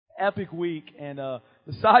epic week. And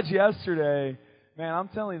besides yesterday, man, I'm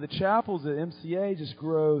telling you, the chapels at MCA just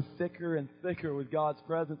grow thicker and thicker with God's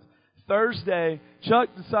presence. Thursday, Chuck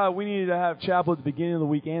decided we needed to have chapel at the beginning of the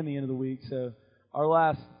week and the end of the week. So our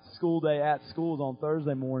last school day at school is on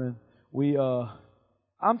Thursday morning.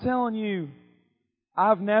 I'm telling you,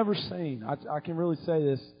 I've never seen, I can really say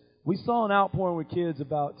this, we saw an outpouring with kids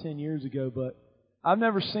about 10 years ago, but I've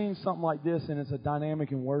never seen something like this, and it's a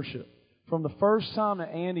dynamic in worship. From the first time that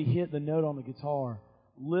Andy hit the note on the guitar,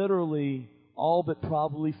 literally all but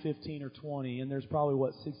probably 15 or 20, and there's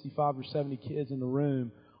probably, 65 or 70 kids in the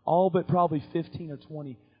room, all but probably 15 or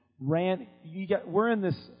 20 ran. We're in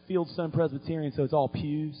this Fieldstone Presbyterian, so it's all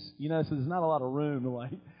pews, so there's not a lot of room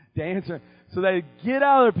to dance. So they get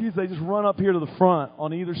out of their pews, they just run up here to the front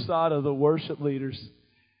on either side of the worship leaders.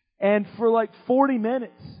 And for 40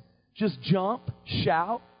 minutes, just jump,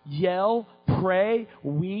 shout, yell, pray,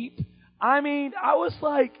 weep. I mean, I was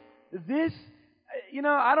like, this,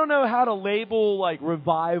 I don't know how to label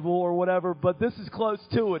revival or whatever, but this is close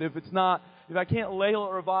to it. If I can't label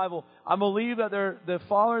it revival, I believe that the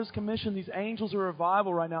Father has commissioned these angels of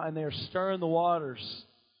revival right now, and they are stirring the waters.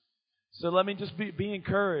 So let me just be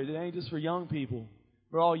encouraged. It ain't just for young people.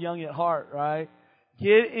 We're all young at heart, right?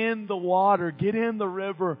 Get in the water. Get in the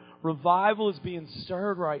river. Revival is being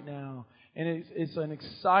stirred right now. And it's an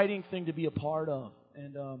exciting thing to be a part of.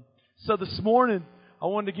 And so this morning, I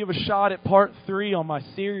wanted to give a shot at part 3 on my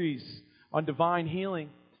series on divine healing.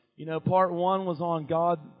 Part 1 was on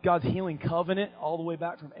God's healing covenant all the way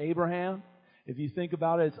back from Abraham. If you think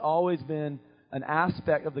about it, it's always been an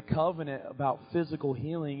aspect of the covenant about physical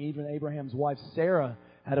healing. Even Abraham's wife Sarah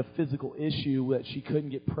had a physical issue that she couldn't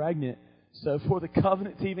get pregnant. So for the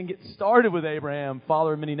covenant to even get started with Abraham,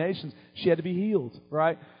 father of many nations, she had to be healed,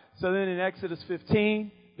 right? So then in Exodus 15,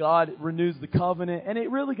 God renews the covenant, and it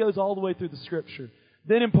really goes all the way through the Scripture.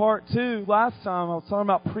 Then in part 2, last time, I was talking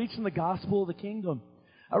about preaching the gospel of the kingdom.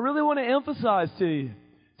 I really want to emphasize to you,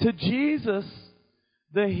 to Jesus,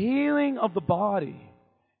 the healing of the body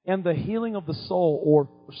and the healing of the soul, or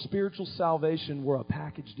spiritual salvation, were a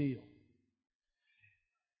package deal.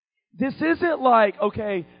 This isn't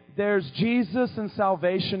okay, there's Jesus and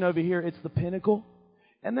salvation over here, it's the pinnacle.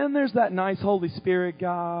 And then there's that nice Holy Spirit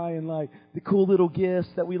guy and the cool little gifts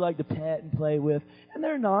that we like to pet and play with. And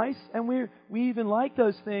they're nice, and we even like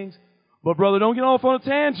those things. But brother, don't get off on a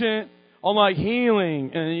tangent on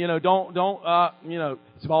healing, and don't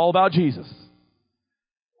it's all about Jesus.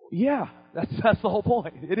 Yeah, that's the whole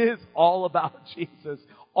point. It is all about Jesus.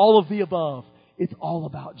 All of the above. It's all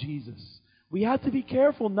about Jesus. We have to be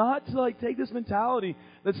careful not to take this mentality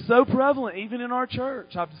that's so prevalent even in our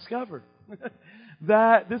church, I've discovered.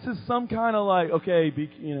 That this is some kind of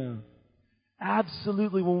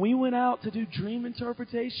absolutely. When we went out to do dream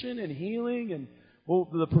interpretation and healing and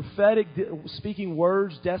the prophetic speaking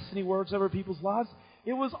words, destiny words over people's lives,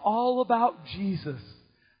 it was all about Jesus.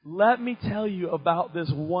 Let me tell you about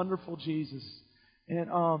this wonderful Jesus. And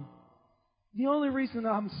the only reason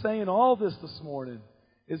I'm saying all this morning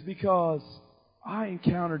is because I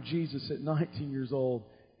encountered Jesus at 19 years old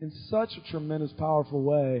in such a tremendous, powerful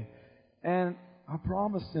way. And I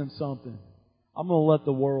promised him something. I'm going to let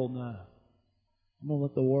the world know. I'm going to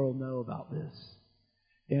let the world know about this.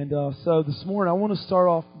 And so this morning, I want to start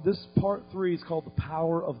off, this part 3 is called the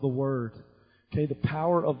power of the Word. Okay, the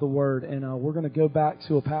power of the Word. And we're going to go back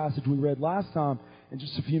to a passage we read last time in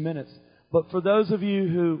just a few minutes. But for those of you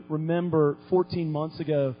who remember 14 months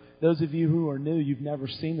ago, those of you who are new, you've never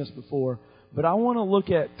seen this before. But I want to look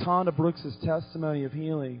at Tonda Brooks' testimony of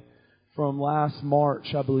healing from last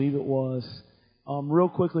March, I believe it was. Real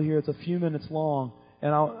quickly here, it's a few minutes long.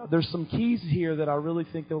 And there's some keys here that I really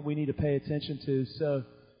think that we need to pay attention to. So,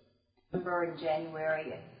 in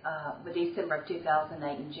January, December of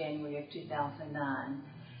 2008 and January of 2009.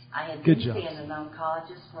 I had been seeing an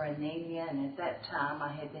oncologist for anemia, and at that time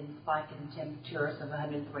I had been spiking temperatures of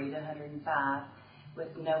 103 to 105 with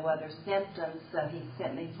no other symptoms, so he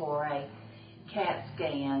sent me for a CAT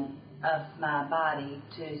scan of my body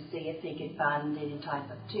to see if he could find any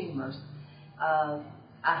type of tumors.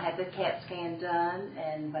 I had the CAT scan done,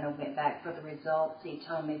 and when I went back for the results, he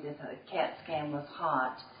told me that the CAT scan was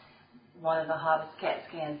hot, one of the hottest CAT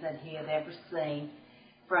scans that he had ever seen,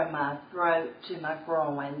 from my throat to my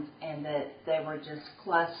groins, and that there were just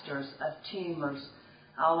clusters of tumors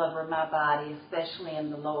all over my body, especially in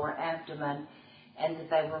the lower abdomen, and that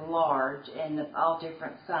they were large and of all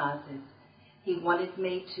different sizes. He wanted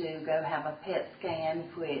me to go have a PET scan,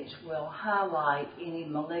 which will highlight any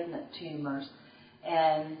malignant tumors.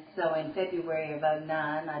 And so in February of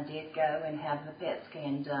 2009, I did go and have the PET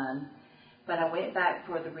scan done. When I went back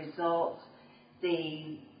for the results,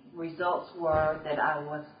 the results were that I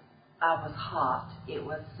was hot. It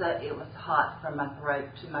was hot from my throat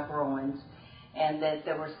to my groins, and that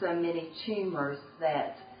there were so many tumors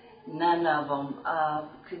that none of them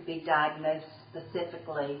could be diagnosed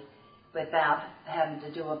specifically without having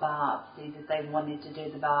to do a biopsy, that they wanted to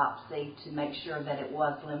do the biopsy to make sure that it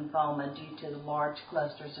was lymphoma due to the large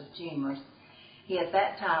clusters of tumors. He at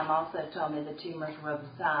that time also told me the tumors were the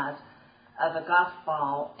size of a golf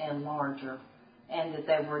ball and larger, and that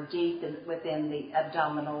they were deep within the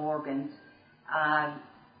abdominal organs. I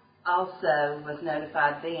also was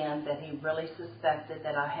notified then that he really suspected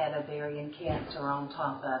that I had ovarian cancer on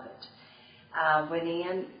top of it. I went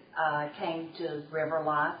in, came to River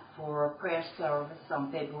Life for a prayer service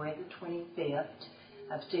on February the 25th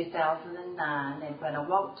of 2009, and when I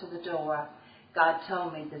walked to the door, God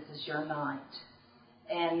told me, "This is your night."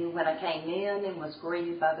 And when I came in and was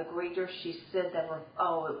greeted by the greeter, she said it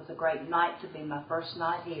was a great night to be my first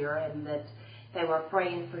night here, and that they were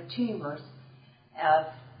praying for tumors of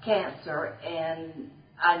cancer, and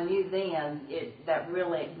I knew then that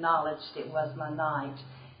really acknowledged it was my night.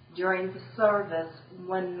 During the service,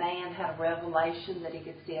 one man had a revelation that he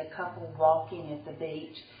could see a couple walking at the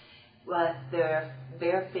beach with their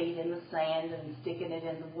bare feet in the sand and sticking it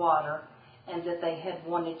in the water, and that they had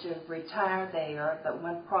wanted to retire there, but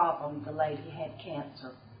one problem, the lady had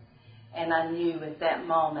cancer. And I knew at that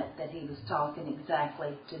moment that he was talking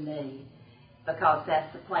exactly to me, because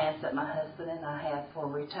that's the plans that my husband and I have for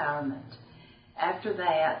retirement. After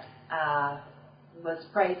that, I was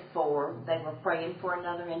prayed for. They were praying for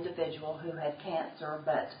another individual who had cancer,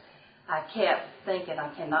 but I kept thinking, I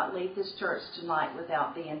cannot leave this church tonight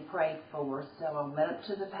without being prayed for. So I went up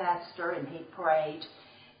to the pastor and he prayed.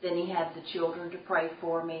 Then he had the children to pray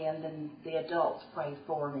for me, and then the adults prayed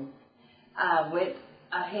for me. I went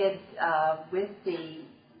ahead with the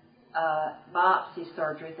biopsy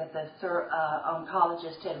surgery that the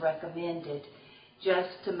oncologist had recommended,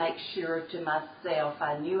 just to make sure to myself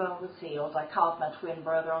I knew I was healed. I called my twin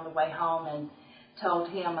brother on the way home and told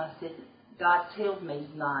him, I said, "God's healed me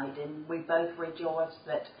tonight," and we both rejoiced.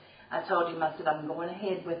 But I told him, I said, "I'm going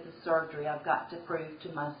ahead with the surgery. I've got to prove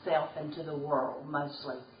to myself and to the world,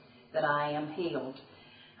 mostly, that I am healed."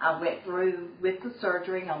 I went through with the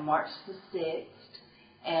surgery on March the 6th,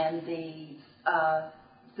 and the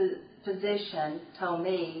physician told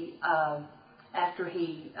me after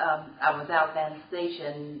I was out of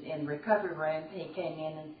anesthesia in recovery room, he came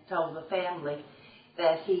in and told the family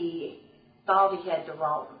that he thought he had the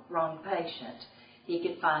wrong patient. He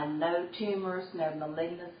could find no tumors, no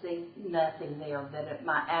malignancy, nothing there, that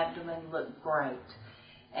my abdomen looked great.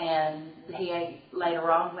 And he later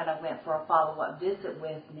on, when I went for a follow-up visit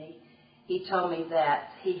with me, he told me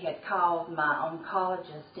that he had called my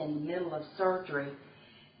oncologist in the middle of surgery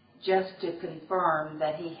just to confirm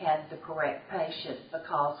that he had the correct patient,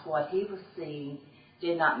 because what he was seeing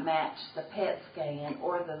did not match the PET scan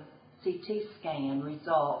or the CT scan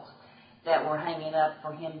results that were hanging up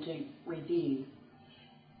for him to review.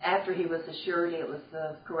 After he was assured it was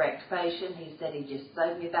the correct patient, he said he just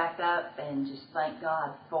sewed me back up and just thanked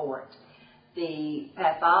God for it. The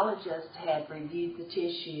pathologist had reviewed the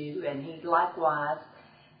tissue, and he likewise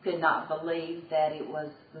could not believe that it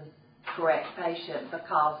was the correct patient,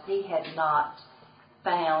 because he had not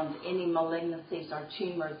found any malignancies or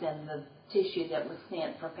tumors in the tissue that was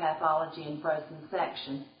sent for pathology and frozen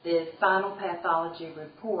section. The final pathology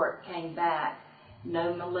report came back,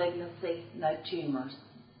 no malignancy, no tumors.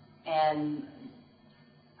 And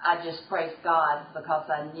I just praised God, because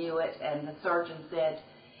I knew it. And the surgeon said,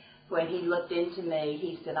 when he looked into me,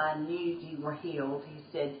 he said, "I knew you were healed." He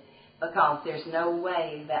said, because there's no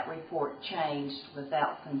way that report changed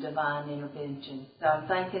without some divine intervention. So I'm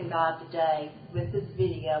thanking God today with this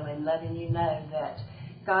video and letting you know that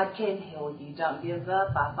God can heal you. Don't give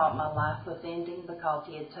up. I thought my life was ending, because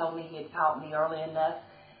he had told me he had caught me early enough,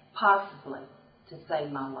 possibly, to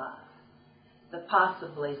save my life. The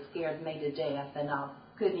possibly scared me to death, and I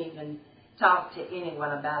couldn't even talk to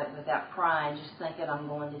anyone about it without crying, just thinking, I'm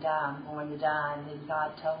going to die, I'm going to die. And then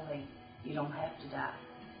God told me, "You don't have to die."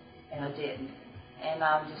 And I didn't. And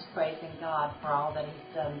I'm just praising God for all that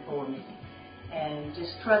he's done for me. And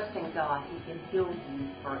just trusting God, he can heal you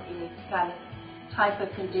for any kind of type of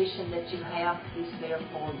condition that you have. He's there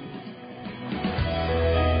for you.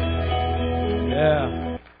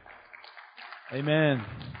 Yeah. Amen.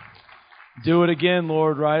 Do it again,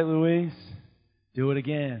 Lord, right, Louise? Do it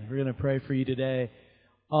again. We're going to pray for you today.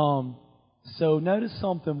 So notice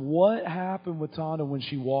something. What happened with Tonda when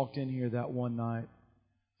she walked in here that one night,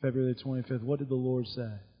 February the 25th? What did the Lord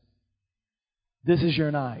say? This is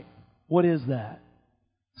your night. What is that?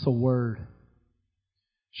 It's a word.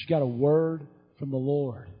 She got a word from the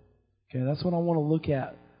Lord. Okay, that's what I want to look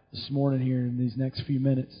at this morning here in these next few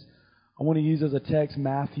minutes. I want to use as a text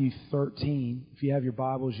Matthew 13. If you have your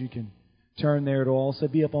Bibles, you can turn there. It'll also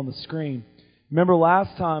be up on the screen. Remember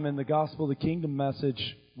last time in the Gospel of the Kingdom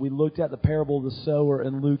message, we looked at the parable of the sower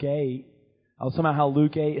in Luke 8. I was talking about how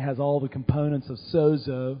Luke 8 has all the components of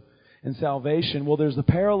sozo and salvation. Well, there's a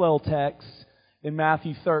parallel text in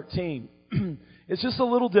Matthew 13. It's just a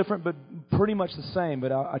little different, but pretty much the same.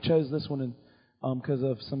 But I chose this one because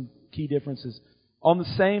of some key differences. On the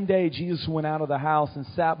same day, Jesus went out of the house and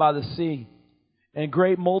sat by the sea. And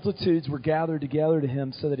great multitudes were gathered together to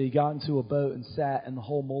him, so that he got into a boat and sat, and the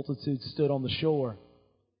whole multitude stood on the shore.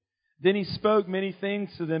 Then he spoke many things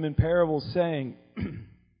to them in parables, saying,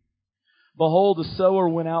 Behold, the sower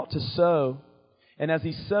went out to sow, and as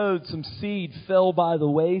he sowed, some seed fell by the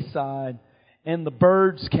wayside, and the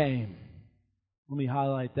birds came. Let me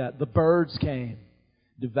highlight that. The birds came,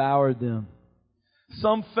 devoured them.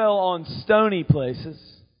 Some fell on stony places.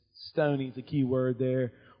 Stony is a key word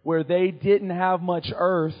there. Where they didn't have much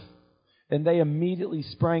earth, and they immediately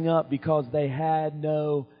sprang up because they had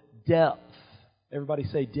no depth. Everybody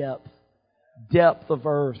say depth. Depth of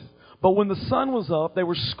earth. But when the sun was up, they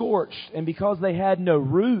were scorched, and because they had no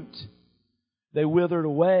root, they withered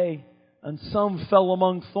away, and some fell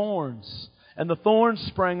among thorns. And the thorns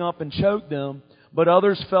sprang up and choked them, but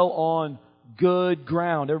others fell on good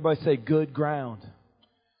ground. Everybody say good ground.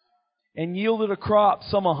 And yielded a crop,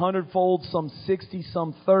 some 100-fold, some 60,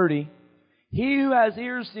 some 30. He who has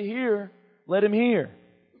ears to hear, let him hear.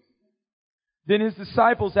 Then his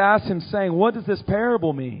disciples asked him, saying, What does this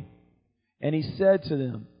parable mean? And he said to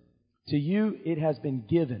them, To you it has been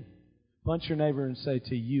given. Punch your neighbor and say,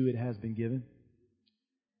 To you it has been given.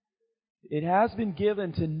 It has been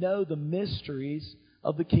given to know the mysteries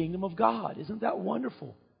of the kingdom of God. Isn't that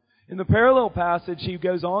wonderful? In the parallel passage, he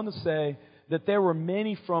goes on to say that there were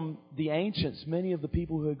many from the ancients, many of the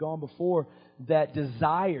people who had gone before, that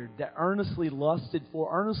desired, that earnestly lusted for,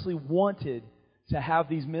 earnestly wanted to have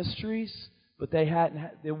these mysteries, but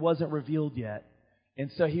it wasn't revealed yet.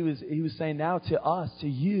 And so he was saying, now to us, to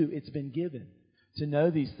you, it's been given to know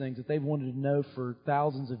these things that they've wanted to know for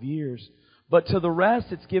thousands of years. But to the rest,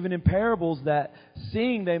 it's given in parables that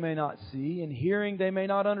seeing they may not see, and hearing they may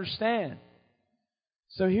not understand.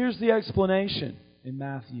 So here's the explanation in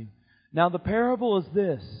Matthew. Now the parable is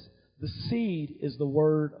this. The seed is the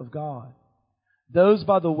Word of God. Those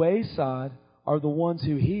by the wayside are the ones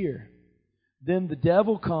who hear. Then the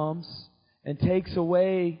devil comes and takes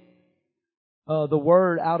away the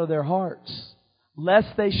Word out of their hearts,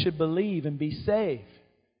 lest they should believe and be saved.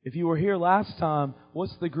 If you were here last time,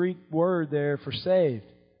 what's the Greek word there for saved?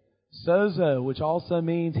 Sozo, which also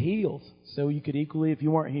means healed. So you could equally, if you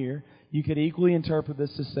weren't here, you could equally interpret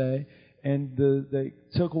this to say, and they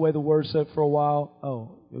took away the word so for a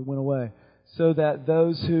while, it went away. So that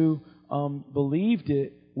those who believed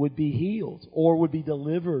it would be healed or would be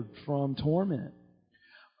delivered from torment.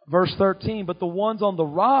 Verse 13, but the ones on the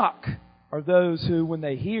rock are those who, when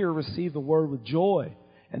they hear, receive the word with joy.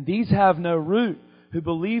 And these have no root, who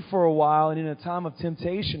believe for a while and in a time of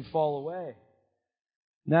temptation fall away.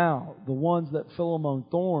 Now, the ones that fell among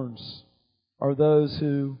thorns are those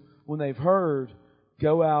who, when they've heard,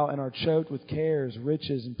 go out and are choked with cares,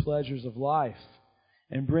 riches, and pleasures of life,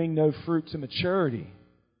 and bring no fruit to maturity.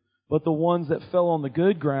 But the ones that fell on the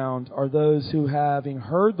good ground are those who, having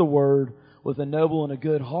heard the word with a noble and a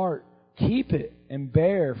good heart, keep it and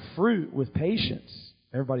bear fruit with patience.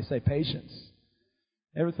 Everybody say patience.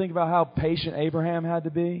 Ever think about how patient Abraham had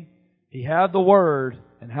to be? He had the word,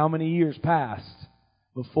 and how many years passed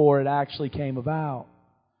before it actually came about?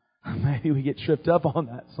 Maybe we get tripped up on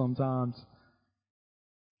that sometimes.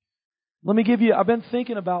 I've been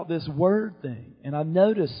thinking about this word thing, and I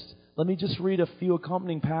noticed, let me just read a few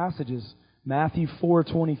accompanying passages. Matthew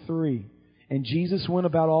 4:23. And Jesus went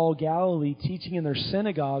about all Galilee, teaching in their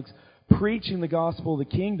synagogues, preaching the gospel of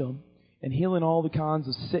the kingdom, and healing all the kinds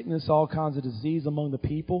of sickness, all kinds of disease among the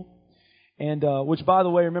people. And which, by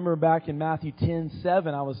the way, remember back in Matthew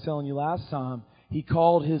 10:7, I was telling you last time, He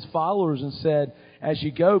called His followers and said, as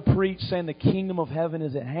you go, preach, saying the kingdom of heaven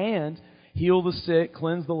is at hand. Heal the sick,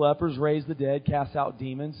 cleanse the lepers, raise the dead, cast out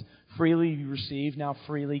demons. Freely you receive, now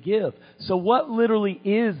freely give. So what literally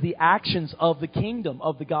is the actions of the kingdom,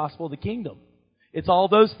 of the gospel of the kingdom? It's all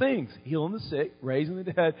those things. Healing the sick, raising the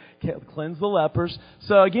dead, cleanse the lepers.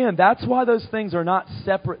 So again, that's why those things are not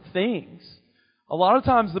separate things. A lot of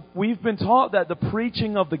times we've been taught that the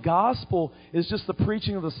preaching of the gospel is just the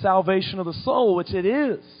preaching of the salvation of the soul, which it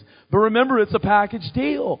is. But remember, it's a package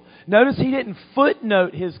deal. Notice He didn't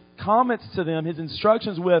footnote His comments to them, His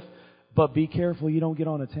instructions with, But be careful you don't get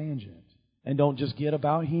on a tangent. And don't just get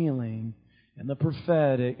about healing and the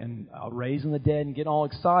prophetic and raising the dead and getting all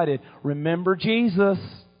excited. Remember Jesus.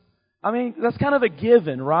 I mean, that's kind of a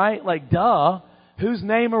given, right? Like, duh. Whose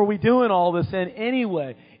name are we doing all this in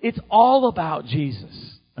anyway? It's all about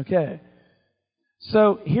Jesus. Okay.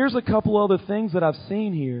 So here's a couple other things that I've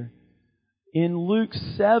seen here. In Luke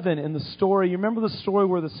 7, in the story, you remember the story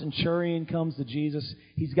where the centurion comes to Jesus?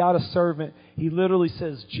 He's got a servant. He literally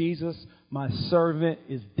says, Jesus, my servant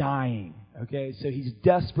is dying. Okay, so he's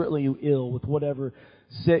desperately ill with whatever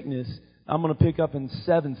sickness. I'm going to pick up in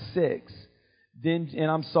 7:6. Then, and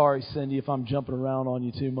I'm sorry, Cindy, if I'm jumping around on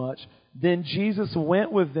you too much. Then Jesus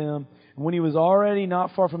went with them, and when he was already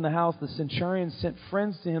not far from the house, the centurion sent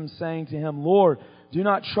friends to him, saying to him, Lord, do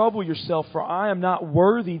not trouble yourself, for I am not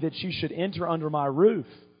worthy that you should enter under my roof.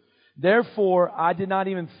 Therefore, I did not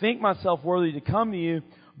even think myself worthy to come to you,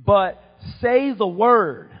 but say the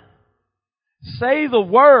word. Say the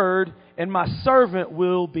word, and my servant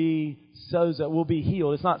will be sozo, will be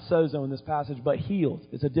healed. It's not sozo in this passage, but healed.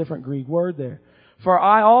 It's a different Greek word there. For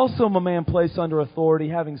I also am a man placed under authority,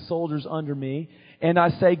 having soldiers under me. And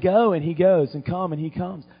I say, go, and he goes, and come, and he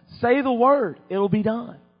comes. Say the word, it'll be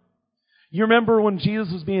done. You remember when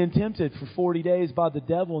Jesus was being tempted for 40 days by the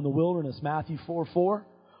devil in the wilderness, Matthew 4:4?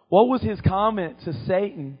 What was his comment to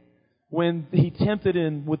Satan when he tempted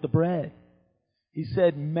him with the bread? He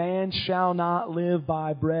said, man shall not live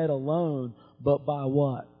by bread alone, but by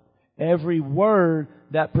what? Every word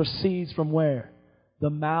that proceeds from where?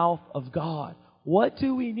 The mouth of God. What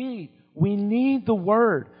do we need? We need the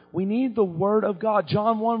Word. We need the Word of God.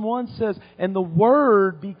 John 1:1 says, and the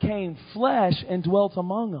Word became flesh and dwelt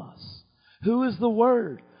among us. Who is the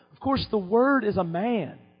Word? Of course, the Word is a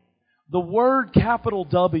man. The Word, capital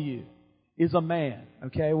W, is a man.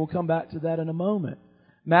 Okay, we'll come back to that in a moment.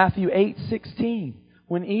 Matthew 8:16.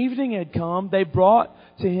 When evening had come, they brought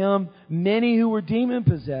to him many who were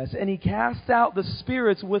demon-possessed, and he cast out the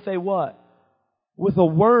spirits with a what? With a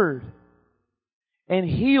word. And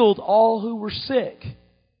healed all who were sick,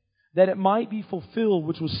 that it might be fulfilled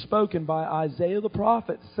which was spoken by Isaiah the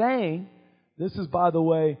prophet, saying, this is, by the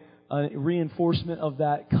way, a reinforcement of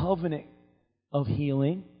that covenant of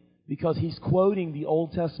healing, because he's quoting the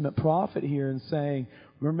Old Testament prophet here and saying,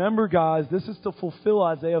 remember, guys, this is to fulfill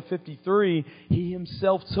Isaiah 53. He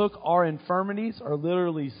himself took our infirmities, or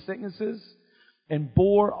literally sicknesses, and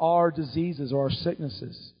bore our diseases or our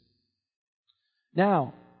sicknesses.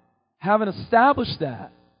 Now, having established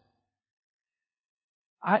that,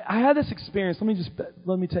 I had this experience.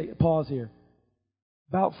 Let me take a pause here.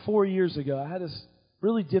 About 4 years ago, I had this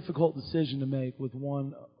really difficult decision to make with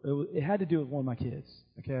one. It had to do with one of my kids.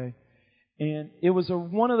 Okay, and it was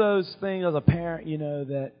one of those things as a parent,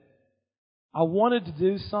 that I wanted to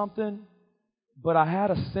do something, but I had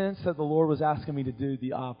a sense that the Lord was asking me to do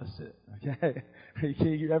the opposite. Okay,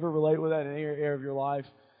 you ever relate with that in any area of your life?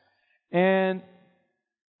 And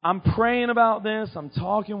I'm praying about this. I'm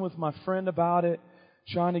talking with my friend about it,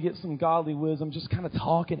 trying to get some godly wisdom, just kind of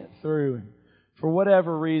talking it through. And for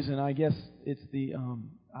whatever reason, I guess it's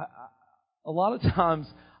a lot of times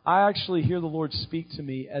I actually hear the Lord speak to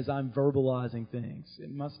me as I'm verbalizing things. It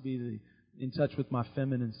must be in touch with my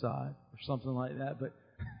feminine side or something like that. But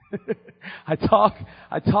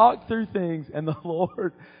I talk through things, and the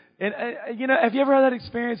Lord. And, have you ever had that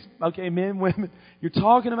experience? Okay, men, women, you're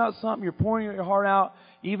talking about something, you're pouring your heart out,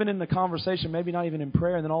 even in the conversation, maybe not even in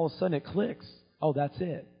prayer, and then all of a sudden it clicks. Oh, that's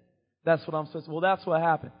it. That's what I'm supposed to. Well, that's what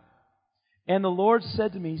happened. And the Lord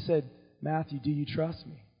said to me, He said, Matthew, do you trust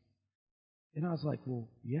me? And I was like, well,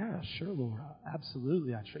 yeah, sure, Lord.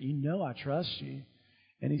 Absolutely. I trust you.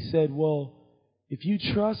 And He said, well, if you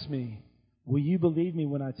trust me, will you believe me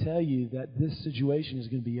when I tell you that this situation is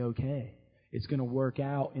going to be okay? It's going to work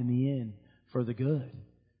out in the end for the good.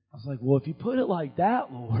 I was like, well, if you put it like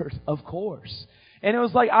that, Lord, of course. And it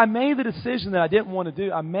was like I made the decision that I didn't want to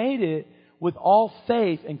do. I made it with all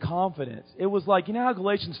faith and confidence. It was like, how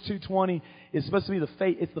Galatians 2:20 is supposed to be the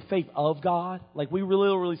faith. It's the faith of God. Like we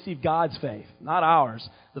really receive God's faith, not ours.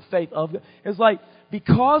 The faith of God. It's like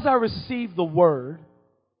because I received the Word,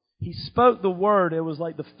 He spoke the Word. It was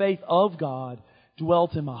like the faith of God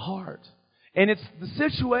dwelt in my heart. And the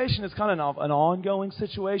situation is kind of an ongoing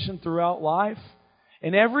situation throughout life.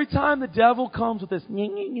 And every time the devil comes with this,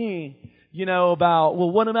 about,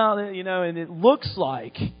 well, what about it, and it looks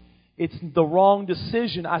like it's the wrong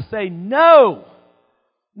decision, I say, no.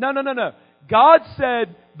 God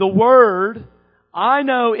said the Word, I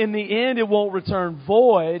know in the end it won't return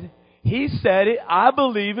void. He said it, I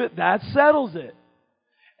believe it, that settles it.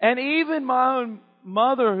 And even my own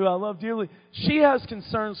mother, who I love dearly, she has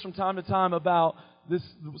concerns from time to time about this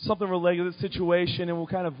something related to this situation, and we'll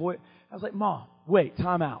kind of I was like, Mom, wait,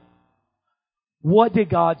 time out. What did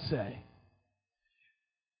God say?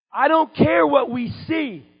 I don't care what we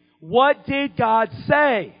see. What did God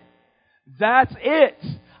say? That's it.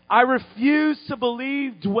 I refuse to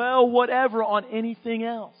believe, dwell, whatever on anything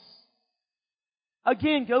else.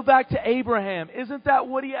 Again, go back to Abraham. Isn't that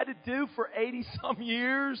what he had to do for 80-some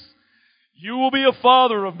years? You will be a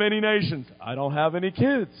father of many nations. I don't have any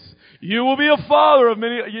kids. You will be a father of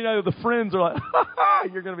many. The friends are like, ha ha,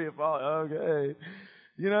 you're going to be a father. Okay.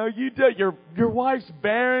 Your wife's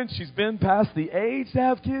barren. She's been past the age to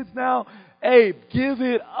have kids now. Abe, give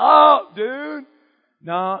it up, dude.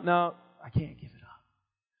 No, I can't give it up.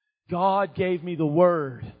 God gave me the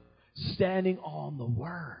Word, standing on the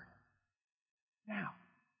Word. Now,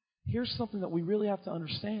 here's something that we really have to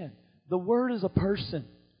understand. The Word is a person,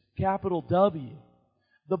 capital W.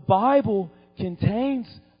 The Bible contains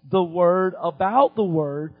the Word about the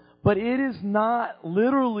Word, but it is not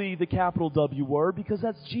literally the capital W word because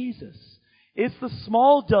that's Jesus. It's the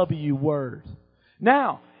small w word.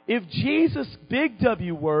 Now, if Jesus, big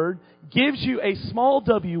W word, gives you a small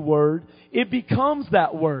w word, it becomes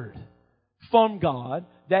that word from God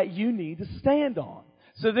that you need to stand on.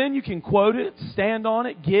 So then you can quote it, stand on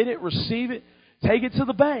it, get it, receive it, take it to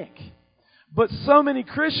the bank. But so many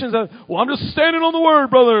Christians are, I'm just standing on the Word,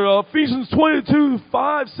 brother. Ephesians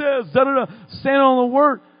 22:5 says, da-da-da, stand on the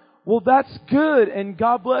Word. Well, that's good, and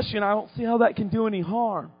God bless you, and I don't see how that can do any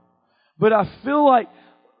harm. But I feel like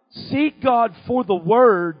seek God for the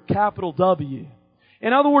Word, capital W.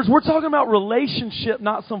 In other words, we're talking about relationship,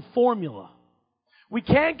 not some formula. We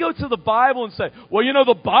can't go to the Bible and say, well,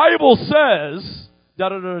 the Bible says,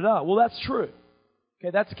 da-da-da-da. Well, that's true.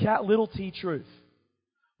 Okay, that's little t truth.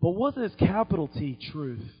 But what does capital T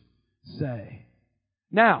truth say?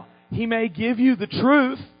 Now, He may give you the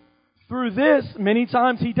truth through this. Many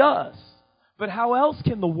times He does. But how else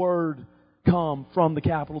can the Word come from the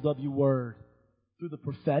capital W word? Through the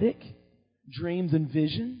prophetic, dreams and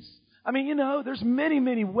visions. I mean, there's many,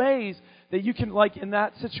 many ways that you can, like in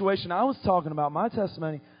that situation I was talking about, my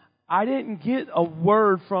testimony, I didn't get a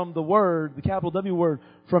word from the Word, the capital W word,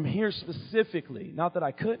 from here specifically. Not that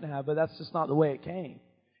I couldn't have, but that's just not the way it came.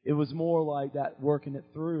 It was more like that working it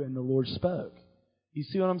through and the Lord spoke. You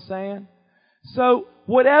see what I'm saying? So,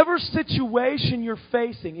 whatever situation you're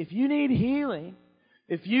facing, if you need healing,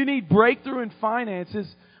 if you need breakthrough in finances,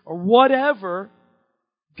 or whatever,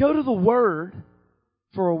 go to the Word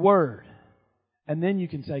for a word. And then you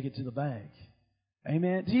can take it to the bank.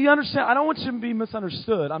 Amen? Do you understand? I don't want you to be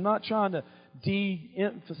misunderstood. I'm not trying to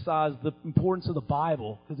de-emphasize the importance of the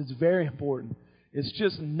Bible, because it's very important. It's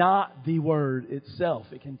just not the Word itself.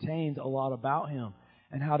 It contains a lot about Him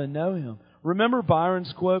and how to know Him. Remember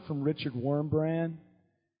Byron's quote from Richard Wurmbrand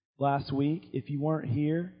last week? If you weren't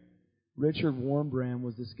here, Richard Wurmbrand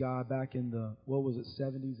was this guy back in the,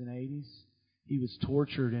 70s and 80s? He was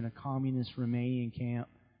tortured in a communist Romanian camp,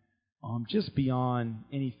 just beyond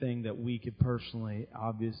anything that we could personally,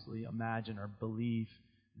 obviously, imagine or believe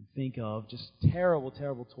and think of. Just terrible,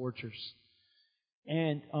 terrible tortures.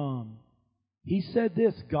 And he said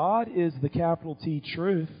this, God is the capital T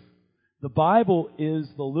truth. The Bible is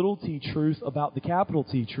the little t truth about the capital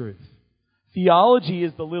T truth. Theology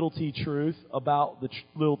is the little t truth about the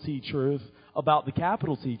little t truth about the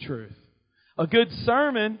capital T truth. A good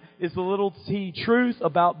sermon is the little t truth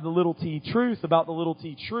about the little t truth about the little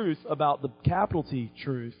t truth about the capital T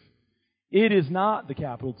truth. It is not the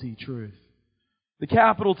capital T truth. The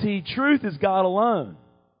capital T truth is God alone.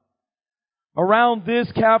 Around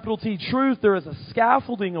this capital T truth, there is a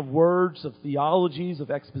scaffolding of words, of theologies,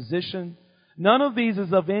 of exposition. None of these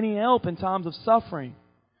is of any help in times of suffering.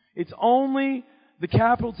 It's only the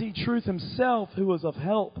capital T truth Himself who is of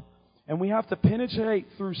help. And we have to penetrate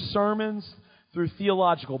through sermons, through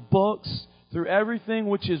theological books, through everything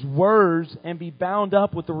which is words, and be bound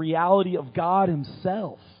up with the reality of God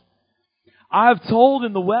Himself. I've told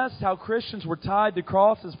in the West how Christians were tied to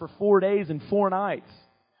crosses for 4 days and 4 nights.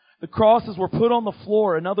 The crosses were put on the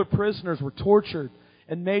floor and other prisoners were tortured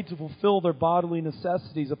and made to fulfill their bodily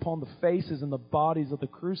necessities upon the faces and the bodies of the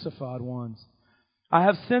crucified ones. I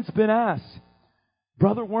have since been asked,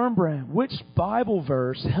 Brother Wurmbrand, which Bible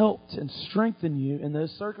verse helped and strengthened you in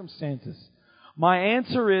those circumstances? My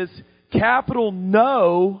answer is, capital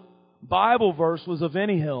no Bible verse was of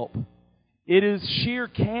any help. It is sheer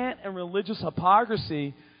cant and religious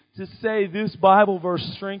hypocrisy to say this Bible verse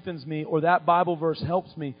strengthens me or that Bible verse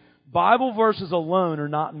helps me. Bible verses alone are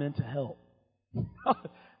not meant to help.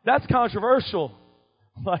 That's controversial.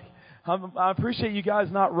 I appreciate you guys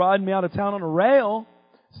not riding me out of town on a rail.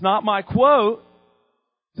 It's not my quote.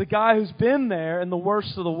 It's a guy who's been there in the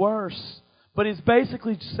worst of the worst. But he's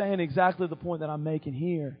basically saying exactly the point that I'm making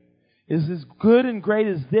here. Is as good and great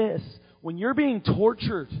as this, when you're being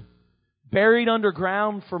tortured, buried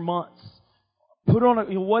underground for months, put on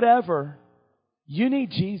whatever, you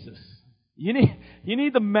need Jesus. You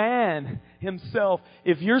need the man himself.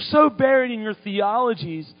 If you're so buried in your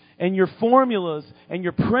theologies and your formulas and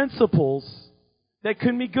your principles, that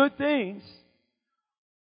can be good things.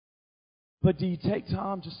 But do you take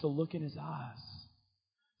time just to look in his eyes?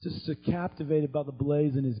 Just to captivated by the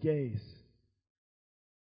blaze in his gaze?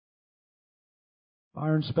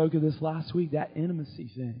 Byron spoke of this last week, that intimacy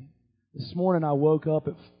thing. This morning I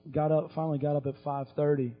finally got up at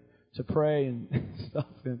 5:30 to pray and stuff.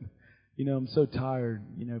 And, I'm so tired,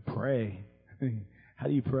 pray. How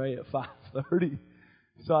do you pray at 5:30?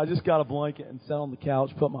 So I just got a blanket and sat on the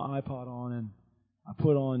couch, put my iPod on, and I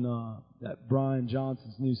put on that Brian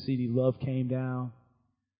Johnson's new CD, Love Came Down.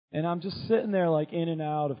 And I'm just sitting there like in and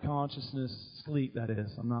out of consciousness, sleep that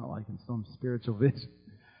is. I'm not like in some spiritual vision.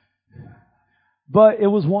 But it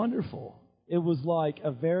was wonderful. It was like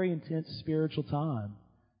a very intense spiritual time.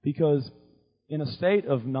 Because in a state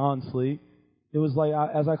of non-sleep, it was like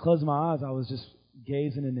as I closed my eyes, I was just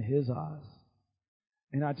gazing into His eyes.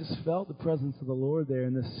 And I just felt the presence of the Lord there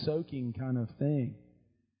in this soaking kind of thing.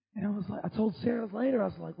 And I told Sarah later, I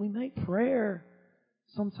was like, we make prayer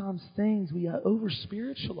sometimes things, we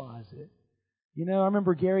over-spiritualize it. I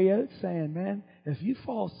remember Gary Oates saying, man, if you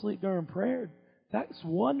fall asleep during prayer, that's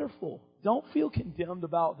wonderful. Don't feel condemned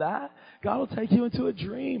about that. God will take you into a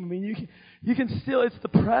dream. I mean, you can still, it's the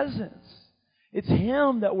presence. It's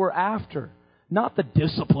Him that we're after, not the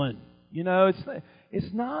discipline.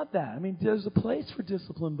 It's not that. I mean, there's a place for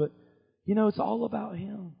discipline, but, it's all about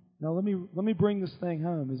Him. Now, let me bring this thing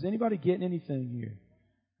home. Is anybody getting anything here?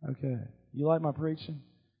 Okay. You like my preaching?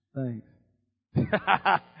 Thanks.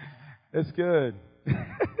 It's good.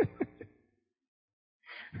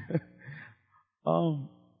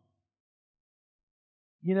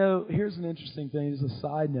 Here's an interesting thing. As a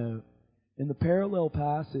side note, in the parallel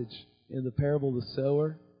passage in the parable of the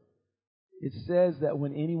sower, it says that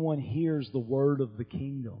when anyone hears the word of the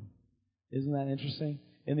kingdom. Isn't that interesting?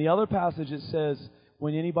 In the other passage, it says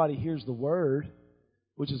when anybody hears the word,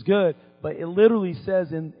 which is good, but it literally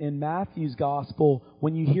says in Matthew's gospel,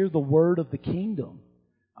 when you hear the word of the kingdom.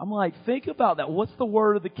 I'm like, think about that. What's the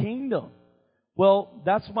word of the kingdom? Well,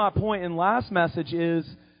 that's my point in last message is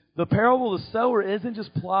the parable of the sower isn't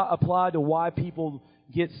just applied to why people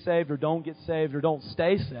get saved or don't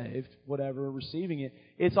stay saved, whatever, receiving it.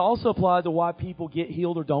 It's also applied to why people get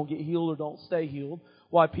healed or don't get healed or don't stay healed,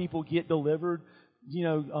 why people get delivered,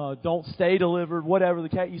 don't stay delivered, whatever the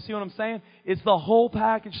case. You see what I'm saying? It's the whole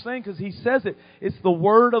package thing because he says it. It's the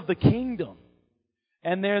word of the kingdom.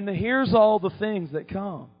 And then here's all the things that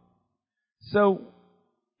come. So,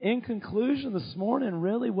 in conclusion this morning,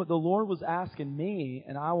 really what the Lord was asking me,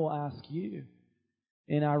 and I will ask you,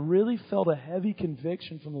 and I really felt a heavy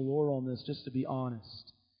conviction from the Lord on this, just to be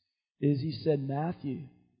honest, is He said, Matthew,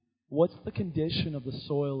 what's the condition of the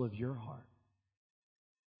soil of your heart?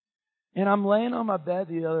 And I'm laying on my bed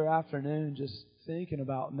the other afternoon just thinking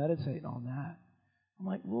about meditating on that. I'm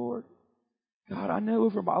like, Lord, God, I know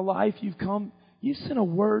over my life you've sent a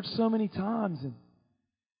word so many times, and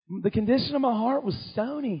the condition of my heart was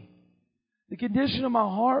stony. The condition of my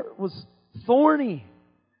heart was thorny,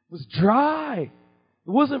 was dry. It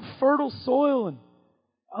wasn't fertile soil. And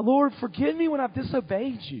Lord, forgive me when I've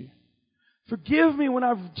disobeyed you. Forgive me when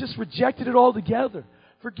I've just rejected it altogether.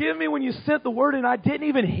 Forgive me when you sent the word and I didn't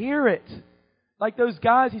even hear it. Like those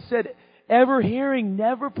guys, He said, ever hearing,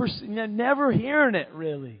 never hearing it,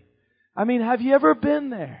 really. I mean, have you ever been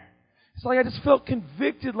there? It's like I just felt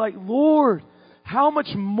convicted, like, Lord, how much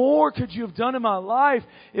more could you have done in my life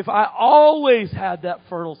if I always had that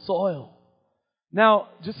fertile soil? Now,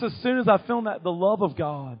 just as soon as I feel that the love of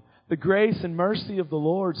God, the grace and mercy of the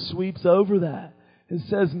Lord sweeps over that and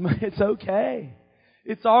says, it's okay.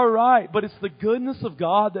 It's all right. But it's the goodness of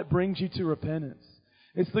God that brings you to repentance.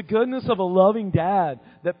 It's the goodness of a loving dad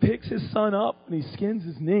that picks his son up and he skins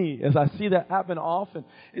his knee, as I see that happen often.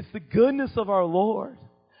 It's the goodness of our Lord.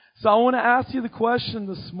 So I want to ask you the question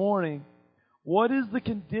this morning. What is the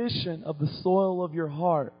condition of the soil of your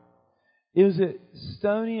heart? Is it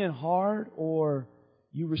stony and hard, or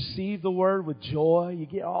you receive the word with joy? You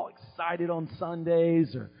get all excited on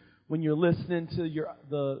Sundays or when you're listening to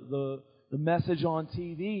the message on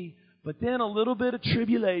TV, but then a little bit of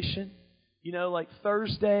tribulation. Like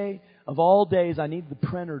Thursday of all days, I need the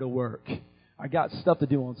printer to work. I got stuff to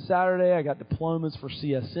do on Saturday. I got diplomas for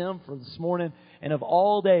CSM for this morning. And of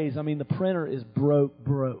all days, the printer is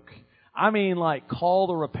broke. I mean, like, call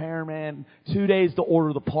the repairman. 2 days to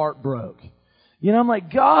order the part broke. You know, I'm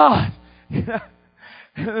like, God. And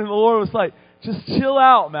then the Lord was like, just chill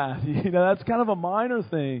out, Matthew. You know, that's kind of a minor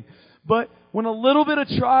thing. But when a little bit of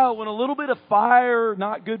trial, when a little bit of fire,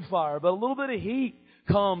 not good fire, but a little bit of heat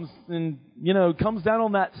comes and, you know, comes down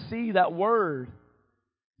on that sea, that word,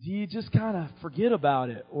 do you just kind of forget about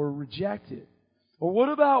it or reject it? Or what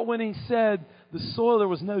about when he said the soil, there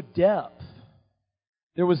was no depth?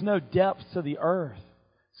 There was no depth to the earth,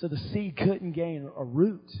 so the seed couldn't gain a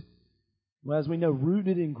root. Well, as we know,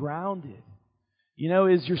 rooted and grounded. You know,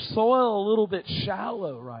 is your soil a little bit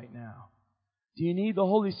shallow right now? Do you need the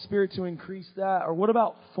Holy Spirit to increase that? Or what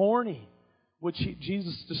about thorny, which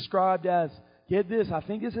Jesus described as, get this, I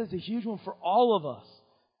think this is a huge one for all of us,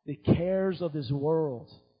 the cares of this world.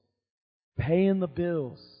 Paying the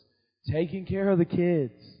bills, taking care of the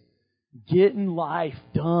kids, getting life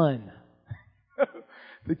done.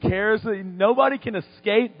 The cares, nobody can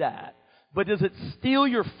escape that. But does it steal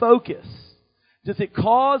your focus? Does it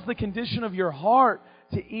cause the condition of your heart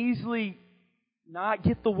to easily not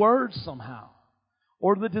get the word somehow?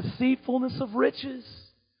 Or the deceitfulness of riches?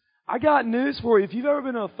 I got news for you. If you've ever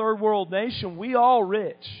been in a third world nation, we all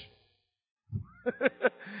rich.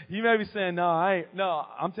 You may be saying, no,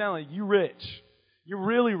 I'm telling you, you're rich. You're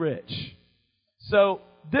really rich. So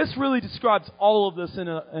this really describes all of this in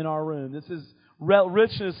our room. This is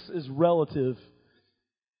richness is relative.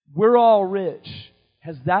 We're all rich.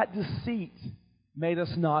 Has that deceit made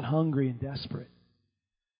us not hungry and desperate?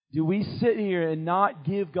 Do we sit here and not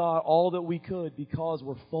give God all that we could because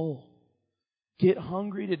we're full? Get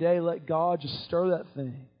hungry today. Let God just stir that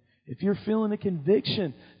thing. If you're feeling a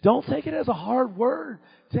conviction, don't take it as a hard word.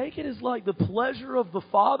 Take it as like the pleasure of the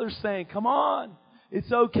Father saying, come on,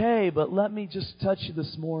 it's okay, but let me just touch you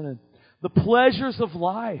this morning. The pleasures of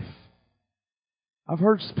life. I've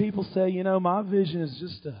heard people say, you know, my vision is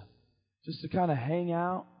just to kind of hang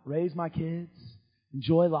out, raise my kids,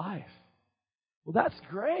 enjoy life. Well, that's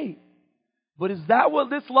great. But is that what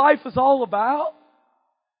this life is all about?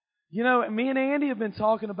 You know, me and Andy have been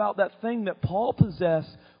talking about that thing that Paul possessed,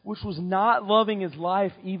 which was not loving his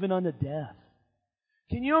life even unto death.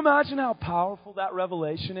 Can you imagine how powerful that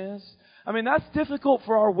revelation is? I mean, that's difficult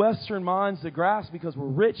for our Western minds to grasp because we're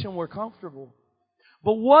rich and we're comfortable.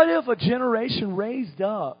 But what if a generation raised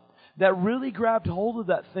up that really grabbed hold of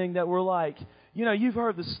that thing that we're like, you know, you've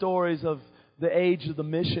heard the stories of the age of the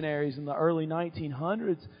missionaries in the early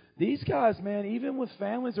 1900s. These guys, man, even with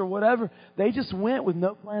families or whatever, they just went with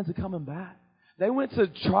no plans of coming back. They went to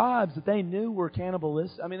tribes that they knew were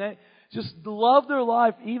cannibalistic. I mean, they just loved their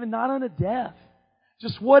life, even not unto death.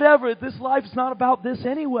 Just whatever. This life is not about this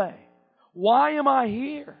anyway. Why am I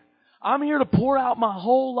here? I'm here to pour out my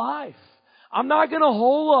whole life. I'm not going to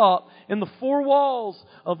hole up in the four walls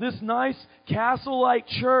of this nice castle-like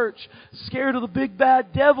church, scared of the big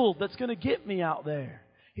bad devil that's going to get me out there.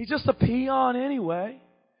 He's just a peon anyway.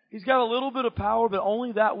 He's got a little bit of power, but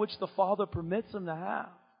only that which the Father permits him to have.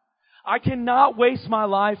 I cannot waste my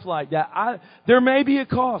life like that. There may be a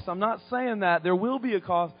cost. I'm not saying that. There will be a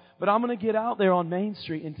cost, but I'm going to get out there on Main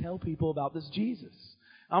Street and tell people about this Jesus.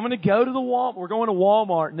 I'm going to go to the Walmart. We're going to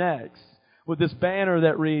Walmart next with this banner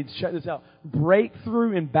that reads, check this out,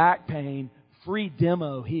 breakthrough in back pain, free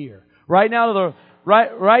demo here. Right now to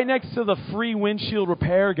right next to the free windshield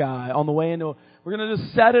repair guy on the way into, we're going to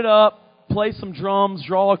just set it up, play some drums,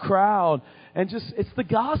 draw a crowd, and just, it's the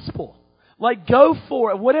gospel. Like, go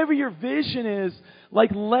for it. Whatever your vision is, like,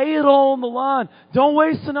 lay it all on the line. Don't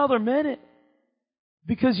waste another minute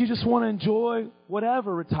because you just want to enjoy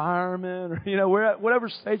whatever, retirement or, you know, whatever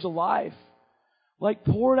stage of life. Like,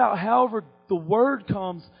 pour it out. However the word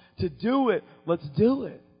comes to do it, let's do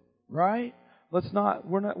it. Right?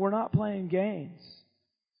 We're not playing games.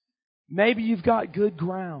 Maybe you've got good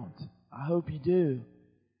ground. I hope you do.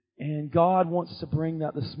 And God wants to bring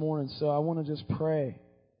that this morning. So I want to just pray.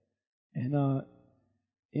 And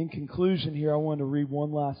in conclusion here, I want to read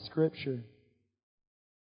one last scripture.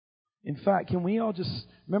 In fact, can we all just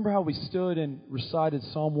remember how we stood and recited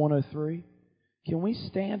Psalm 103? Can we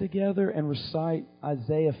stand together and recite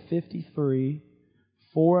Isaiah 53,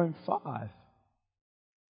 4 and 5?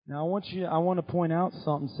 Now I want to point out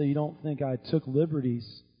something so you don't think I took liberties.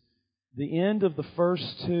 The end of the first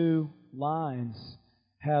two lines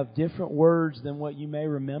have different words than what you may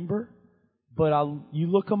remember, but you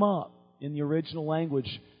look them up in the original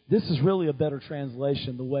language. This is really a better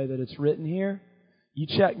translation, the way that it's written here. You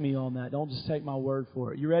check me on that. Don't just take my word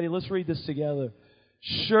for it. You ready? Let's read this together.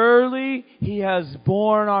 Surely He has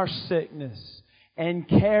borne our sickness and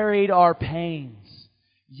carried our pains.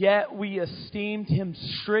 Yet we esteemed Him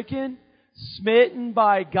stricken, smitten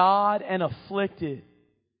by God and afflicted.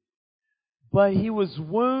 But He was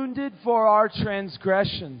wounded for our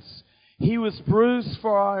transgressions. He was bruised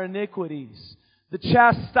for our iniquities. The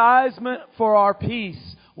chastisement for our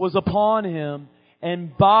peace was upon Him,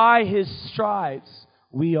 and by His stripes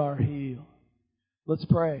we are healed. Let's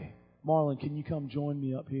pray. Marlon, can you come join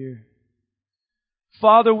me up here?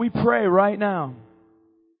 Father, we pray right now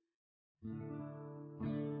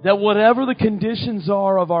that whatever the conditions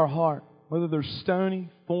are of our heart, whether they're stony,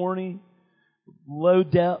 thorny, low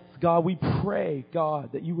depth, God, we pray,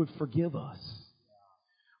 God, that You would forgive us.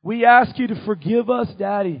 We ask You to forgive us,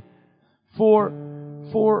 Daddy, for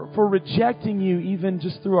rejecting You even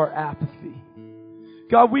just through our apathy.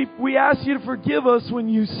 God, we ask You to forgive us when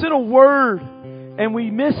You sent a word and we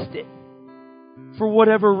missed it for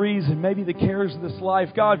whatever reason, maybe the cares of this life.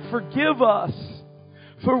 God, forgive us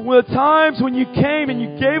for the times when You came and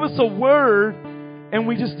You gave us a word and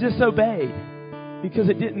we just disobeyed because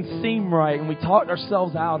it didn't seem right and we talked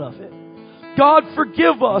ourselves out of it. God,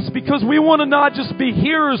 forgive us because we want to not just be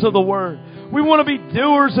hearers of the word. We want to be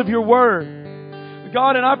doers of Your word.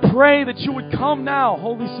 God, and I pray that You would come now,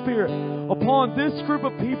 Holy Spirit, upon this group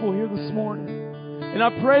of people here this morning. And I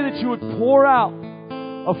pray that You would pour out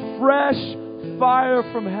a fresh fire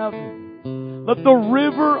from heaven. Let the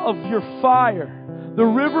river of Your fire, the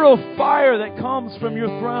river of fire that comes from Your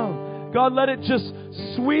throne, God, let it just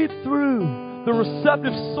sweep through the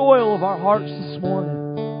receptive soil of our hearts this morning.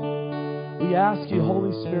 We ask You,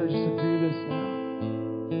 Holy Spirit, just to do this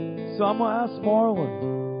now. So I'm going to ask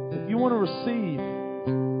Marlon, if you want to receive,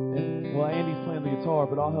 and well, Andy's playing the guitar,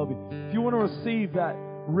 but I'll help you. If you want to receive that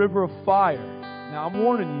river of fire, now I'm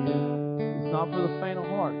warning you, it's not for the faint of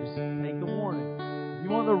heart. Just take the warning. If you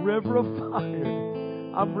want the river of fire,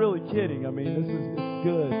 I'm really kidding. I mean, it's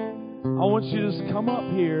good. I want you to just come up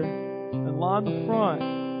here and line the front.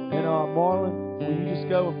 And Marlon, will you just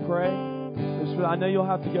go and pray? I know you'll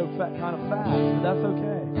have to go kind of fast, but that's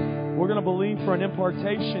okay. We're going to believe for an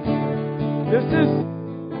impartation here. This is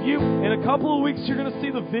you. In a couple of weeks, you're going to see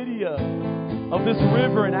the video of this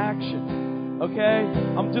river in action. Okay?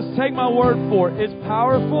 I'm just take my word for it. It's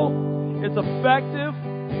powerful. It's effective.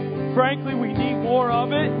 Frankly, we need more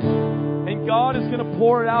of it. And God is going to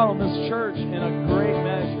pour it out on this church in a great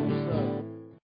measure.